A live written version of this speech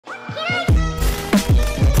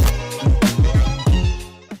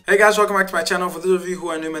Hey guys, welcome back to my channel. For those of you who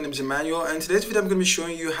are new, my name is Emmanuel, and in today's video I'm going to be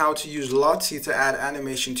showing you how to use Lottie to add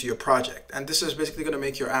animation to your project. And this is basically going to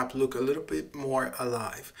make your app look a little bit more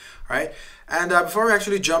alive, right? And before we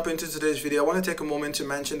actually jump into today's video, I want to take a moment to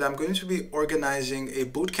mention that I'm going to be organizing a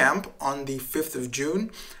bootcamp on the 5th of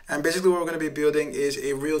June. And basically what we're going to be building is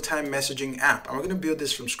a real-time messaging app. And we're going to build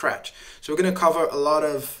this from scratch. So we're going to cover a lot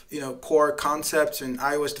of core concepts in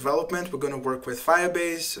iOS development. We're going to work with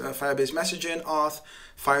Firebase, Firebase messaging, Auth,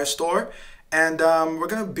 Firestore, and we're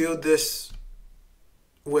going to build this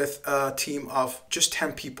with a team of just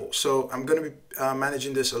 10 people. So I'm going to be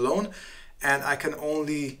managing this alone, and I can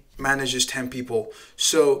only manage just 10 people.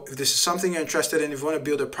 So if this is something you're interested in, if you want to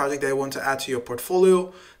build a project that you want to add to your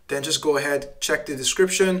portfolio, then just go ahead, check the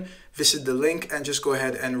description, visit the link, and just go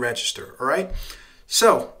ahead and register. All right.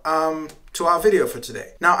 So to our video for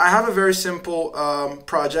today. Now I have a very simple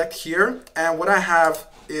project here, and what I have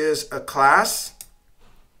is a class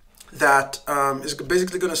that is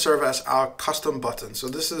basically going to serve as our custom button. So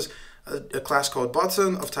this is a class called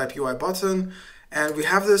button of type UI button, and we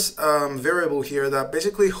have this variable here that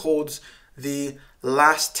basically holds the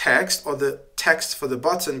last text or the text for the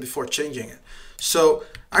button before changing it. So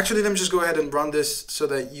actually, let me just go ahead and run this so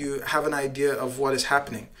that you have an idea of what is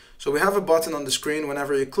happening. So we have a button on the screen.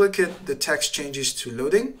 Whenever you click it, the text changes to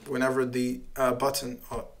loading whenever the button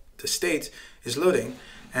or the state is loading.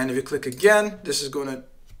 And if you click again, this is going to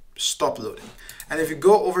stop loading. And if you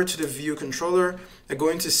go over to the view controller, you're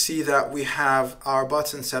going to see that we have our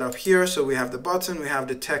button set up here. So we have the button, we have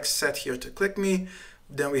the text set here to click me,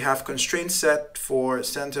 then we have constraints set for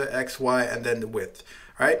center, X, Y, and then the width,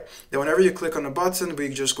 right? Then whenever you click on the button, we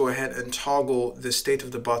just go ahead and toggle the state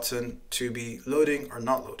of the button to be loading or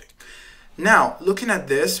not loading. Now, looking at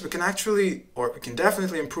this, we can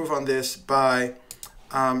definitely improve on this by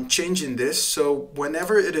changing this. So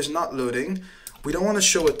whenever it is not loading, we don't want to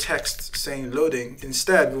show a text saying loading.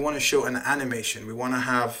 Instead, we want to show an animation. We want to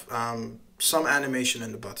have some animation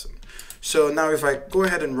in the button. So now if I go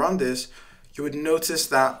ahead and run this, you would notice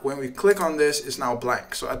that when we click on this, it's now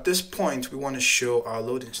blank. So at this point, we want to show our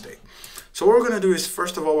loading state. So what we're going to do is,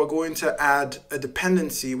 first of all, we're going to add a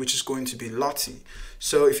dependency, which is going to be Lottie.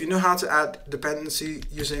 So if you know how to add dependency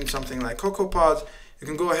using something like CocoaPod, you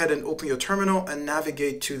can go ahead and open your terminal and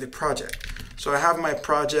navigate to the project. So I have my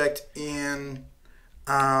project in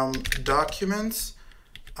documents,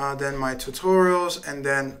 then my tutorials, and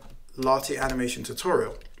then Lottie animation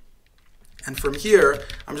tutorial. And from here,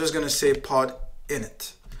 I'm just going to say pod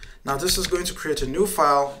init. Now this is going to create a new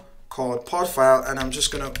file called pod file, and I'm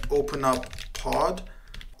just going to open up pod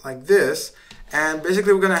like this. And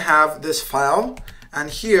basically we're going to have this file, and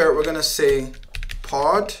here we're going to say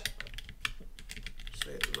pod,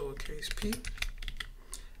 say lowercase p,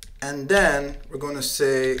 and then we're going to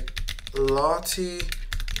say Lottie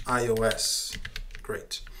iOS.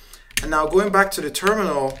 Great. And now going back to the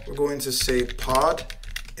terminal, we're going to say pod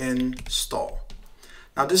install.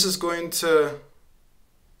 Now this is going to,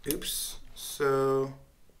 so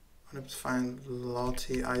I'm going to find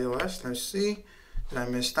Lottie iOS. Let's see, did I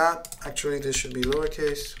miss that? Actually, this should be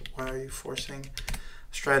lowercase. Why are you forcing?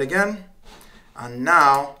 Let's try it again. And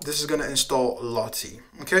now this is going to install Lottie.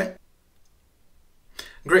 Okay.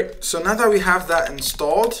 Great. So now that we have that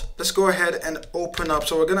installed, let's go ahead and open up.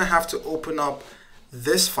 So we're going to have to open up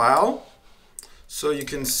this file. So you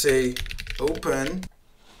can say open.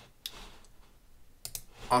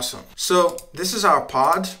 Awesome. So this is our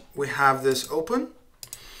pod. We have this open.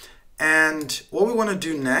 And what we want to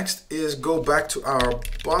do next is go back to our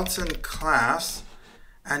button class.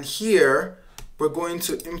 And here we're going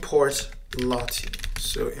to import Lottie.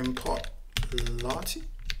 So import Lottie.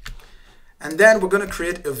 And then we're going to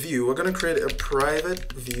create a view. We're going to create a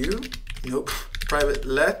private view. Nope, private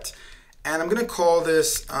let. And I'm going to call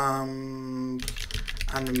this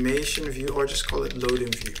animation view, or just call it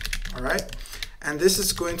loading view. All right. And this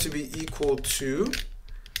is going to be equal to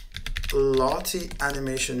Lottie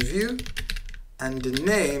animation view. And the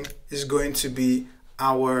name is going to be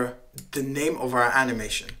the name of our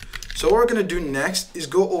animation. So what we're going to do next is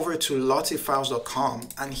go over to lottiefiles.com.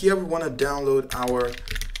 And here we want to download our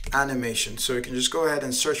animation. So you can just go ahead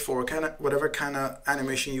and search for whatever kind of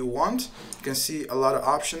animation you want. You can see a lot of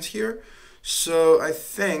options here. So I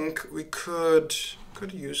think we could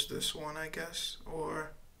use this one, I guess,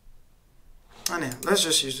 or let's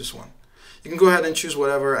just use this one. You can go ahead and choose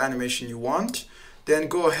whatever animation you want. Then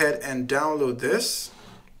go ahead and download this.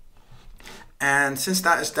 And since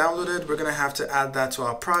that is downloaded, we're gonna have to add that to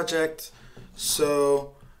our project.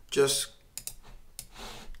 So just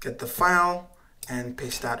get the file and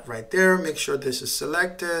paste that right there. Make sure this is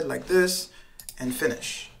selected like this and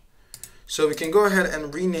finish. So we can go ahead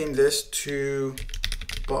and rename this to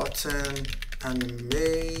button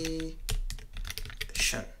animation.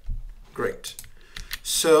 Great.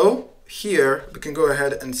 So here we can go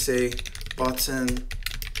ahead and say button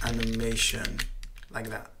animation like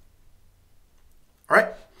that. All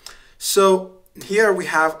right. So here we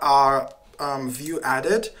have our view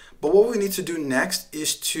added, but what we need to do next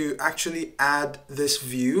is to actually add this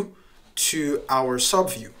view to our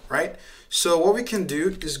subview, right? So what we can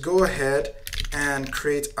do is go ahead and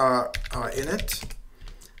create our init,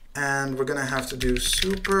 and we're gonna have to do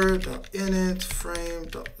super.init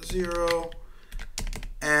frame.0,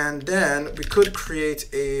 and then we could create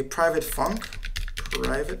a private func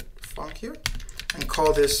here and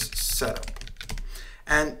call this setup.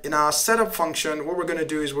 And in our setup function, what we're going to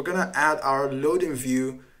do is we're going to add our loading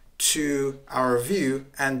view to our view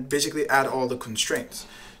and basically add all the constraints.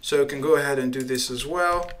 So we can go ahead and do this as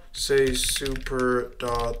well. Say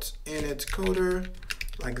super.initCoder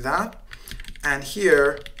like that. And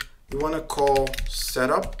here we want to call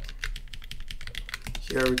setup.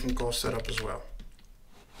 Here we can call setup as well.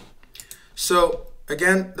 So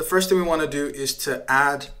again, the first thing we want to do is to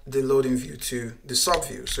add the loading view to the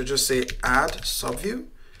subview. So just say add subview,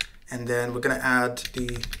 and then we're going to add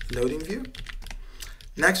the loading view.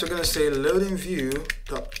 Next, we're going to say loading view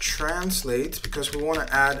dot translate, because we want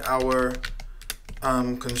to add our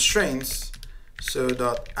constraints. So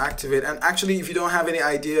dot activate. And actually, if you don't have any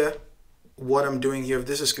idea what I'm doing here, if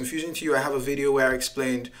this is confusing to you, I have a video where I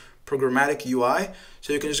explained programmatic UI.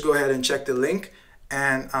 So you can just go ahead and check the link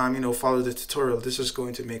and follow the tutorial. This is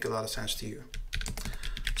going to make a lot of sense to you.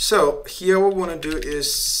 So here what we want to do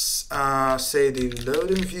is say the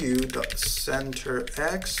loading view dot center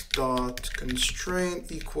x dot constraint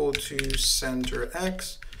equal to center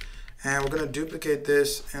x, and we're going to duplicate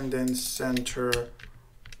this and then center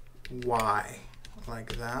y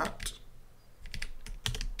like that.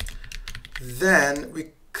 Then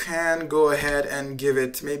we can go ahead and give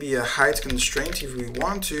it maybe a height constraint if we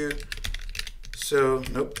want to. So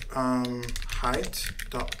height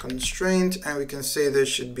dot constraint, and we can say this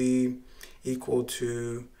should be equal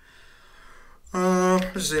to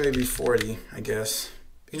let's say maybe 40, I guess.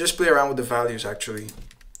 You can just play around with the values actually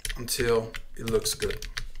until it looks good.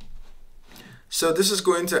 So this is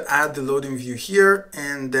going to add the loading view here,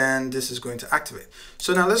 and then this is going to activate.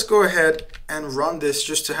 So now let's go ahead and run this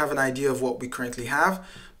just to have an idea of what we currently have.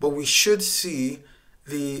 But we should see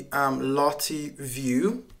the Lottie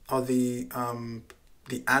view, or the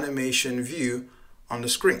animation view on the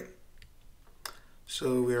screen.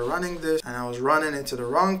 So we're running this, and I was running it to the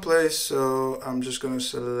wrong place, so I'm just going to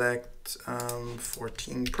select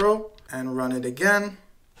 14 Pro and run it again.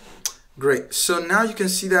 Great. So now you can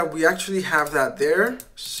see that we actually have that there.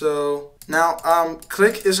 So now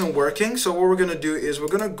click isn't working. So what we're going to do is we're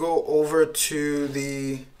going to go over to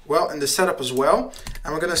the, in the setup as well,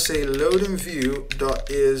 and we're going to say loading view dot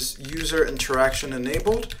is user interaction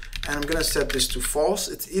enabled, and I'm going to set this to false.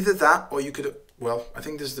 It's either that, or you could, I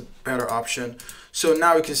think this is the better option. So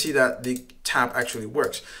now we can see that the tab actually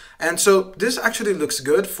works. And so this actually looks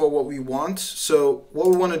good for what we want. So what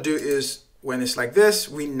we want to do is, when it's like this,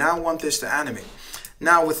 we now want this to animate.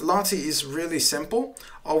 Now with Lottie is really simple.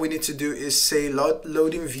 All we need to do is say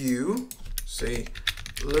loading view, say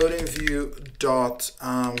loading view dot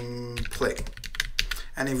play.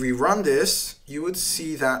 And if we run this, you would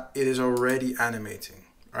see that it is already animating,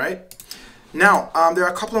 right? Now, there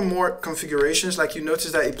are a couple of more configurations. Like you notice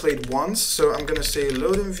that it played once. So I'm gonna say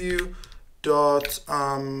loading view dot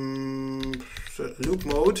loop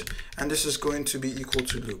mode, and this is going to be equal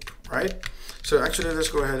to loop, right? So actually, let's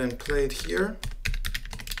go ahead and play it here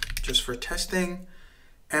just for testing.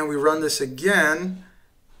 And we run this again,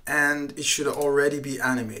 and it should already be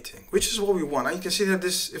animating, which is what we want. And you can see that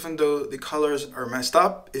this, even though the colors are messed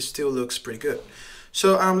up, it still looks pretty good.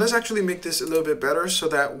 So let's actually make this a little bit better so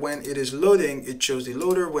that when it is loading, it shows the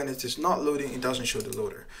loader. When it is not loading, it doesn't show the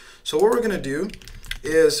loader. So what we're gonna do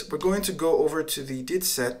is we're going to go over to the did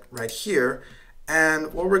set right here,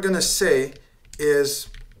 and what we're gonna say is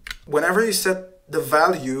whenever you set the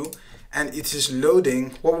value and it is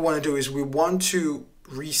loading, what we want to do is we want to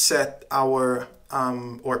reset our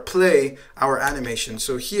or play our animation.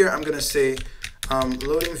 So here I'm gonna say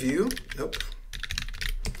loading view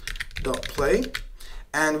dot play,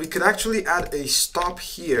 and we could actually add a stop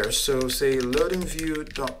here. So say loading view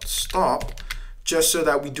dot stop, just so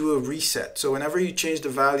that we do a reset. So whenever you change the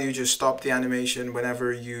value, just stop the animation.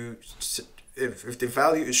 Whenever you, if the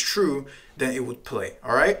value is true, then it would play.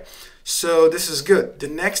 All right. So this is good. The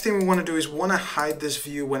next thing we want to do is we want to hide this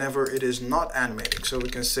view whenever it is not animating. So we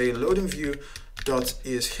can say loading view dot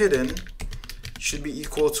is hidden, should be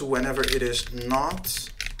equal to whenever it is not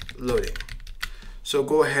loading. So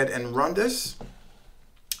go ahead and run this.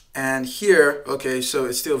 And here, okay, so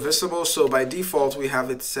it's still visible. So by default, we have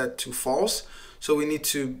it set to false. So we need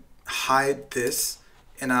to hide this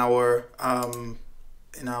in our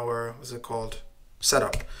what's it called,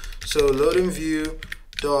 setup. So loading view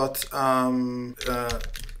dot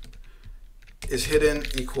is hidden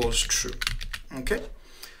equals true. Okay.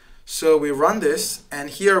 So we run this, and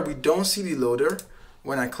here we don't see the loader.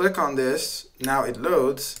 When I click on this, now it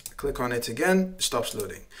loads. Click on it again, it stops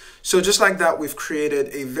loading. So just like that, we've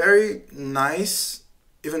created a very nice,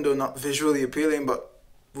 even though not visually appealing, but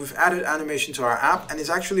we've added animation to our app, and it's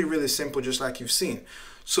actually really simple, just like you've seen.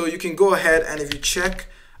 So you can go ahead, and if you check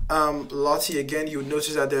Lottie again, you would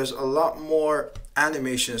notice that there's a lot more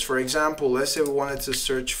animations. For example, let's say we wanted to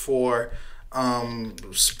search for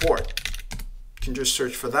sport. You can just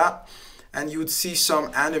search for that, and you would see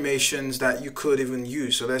some animations that you could even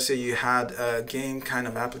use. So let's say you had a game kind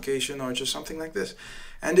of application or just something like this,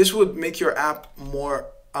 and this would make your app more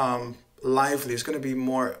lively. It's going to be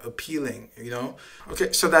more appealing, you know.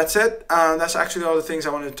 Okay, so that's it. That's actually all the things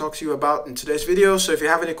I wanted to talk to you about in today's video. So if you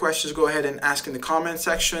have any questions, go ahead and ask in the comment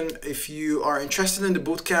section. If you are interested in the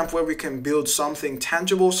bootcamp where we can build something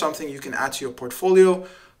tangible, something you can add to your portfolio,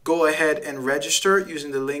 go ahead and register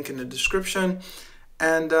using the link in the description.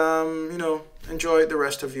 And you know, enjoy the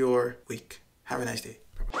rest of your week. Have a nice day.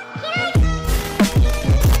 Bye-bye.